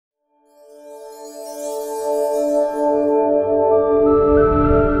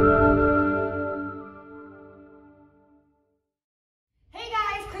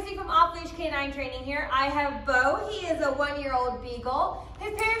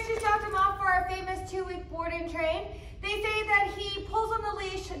board and train. They say that he pulls on the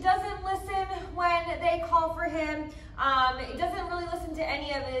leash, doesn't listen when they call for him, doesn't really listen to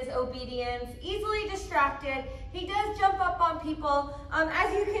any of his obedience, easily distracted. He does jump up on people.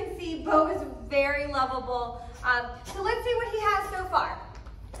 As you can see, Beau is very lovable. So let's see what he has so far.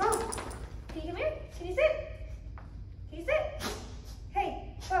 Beau, can you come here? Can you sit? Can you sit?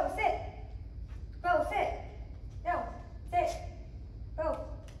 Hey, Beau, sit. Beau, sit. No, sit. Beau,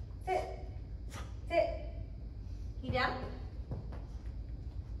 sit. Sit. You down?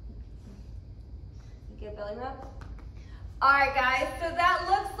 You get a belly rub? All right, guys, so that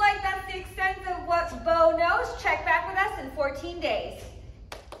looks like that's the extent of what Beau knows. Check back with us in 14 days.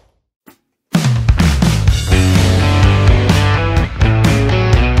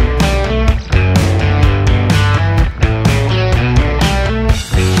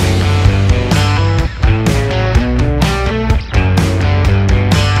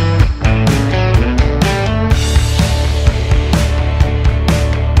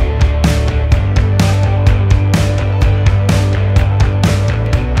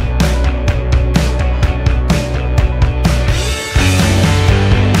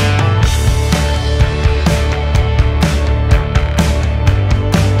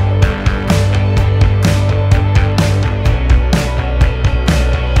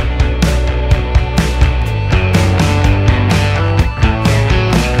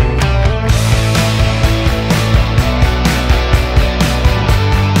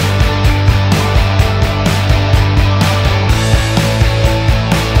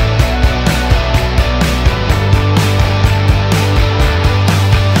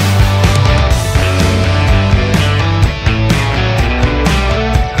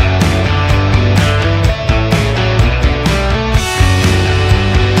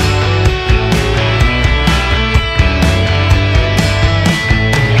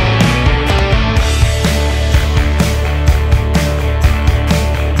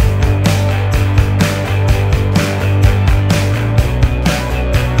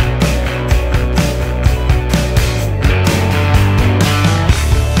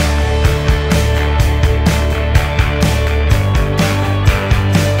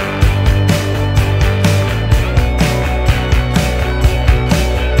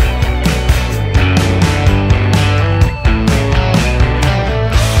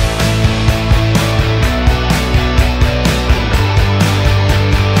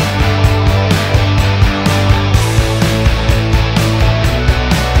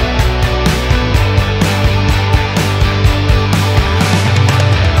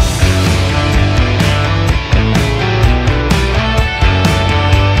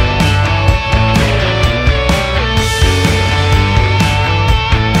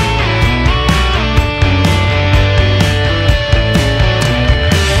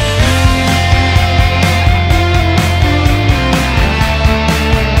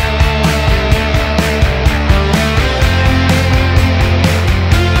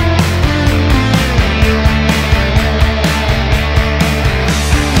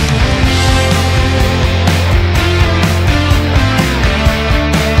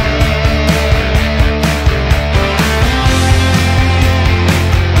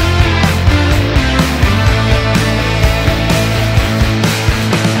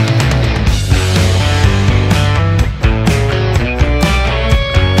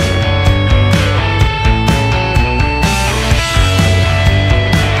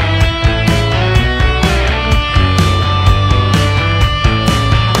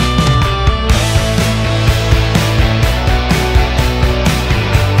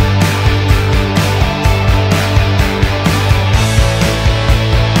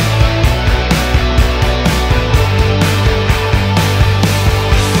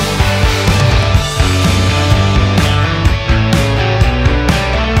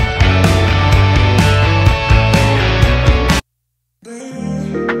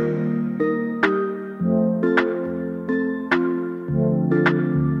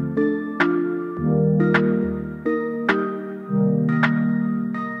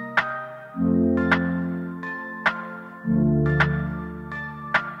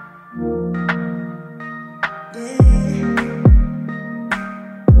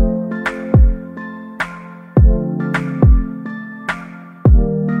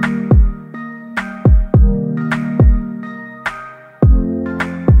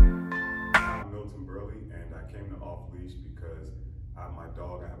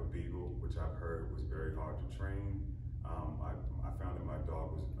 dog, I have a Beagle, which I've heard was very hard to train. I found that my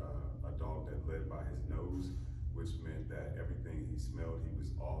dog was a dog that led by his nose, which meant that everything he smelled, he was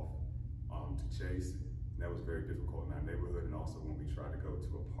off to chase. And that was very difficult in our neighborhood, and also when we tried to go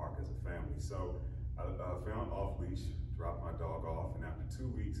to a park as a family. So I found Off Leash, dropped my dog off, and after 2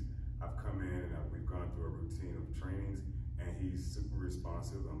 weeks, I've come in and we've gone through a routine of trainings, and he's super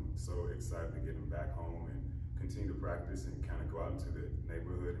responsive. I'm so excited to get him back home and continue to practice and kind of go out into the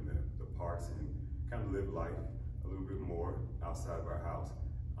neighborhood and the parks and kind of live life a little bit more outside of our house.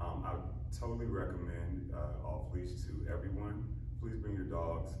 I totally recommend Off Leash to everyone. Please bring your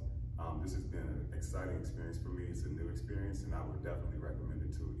dogs. This has been an exciting experience for me. It's a new experience, and I would definitely recommend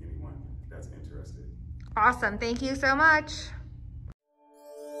it to anyone that's interested. Awesome. Thank you so much.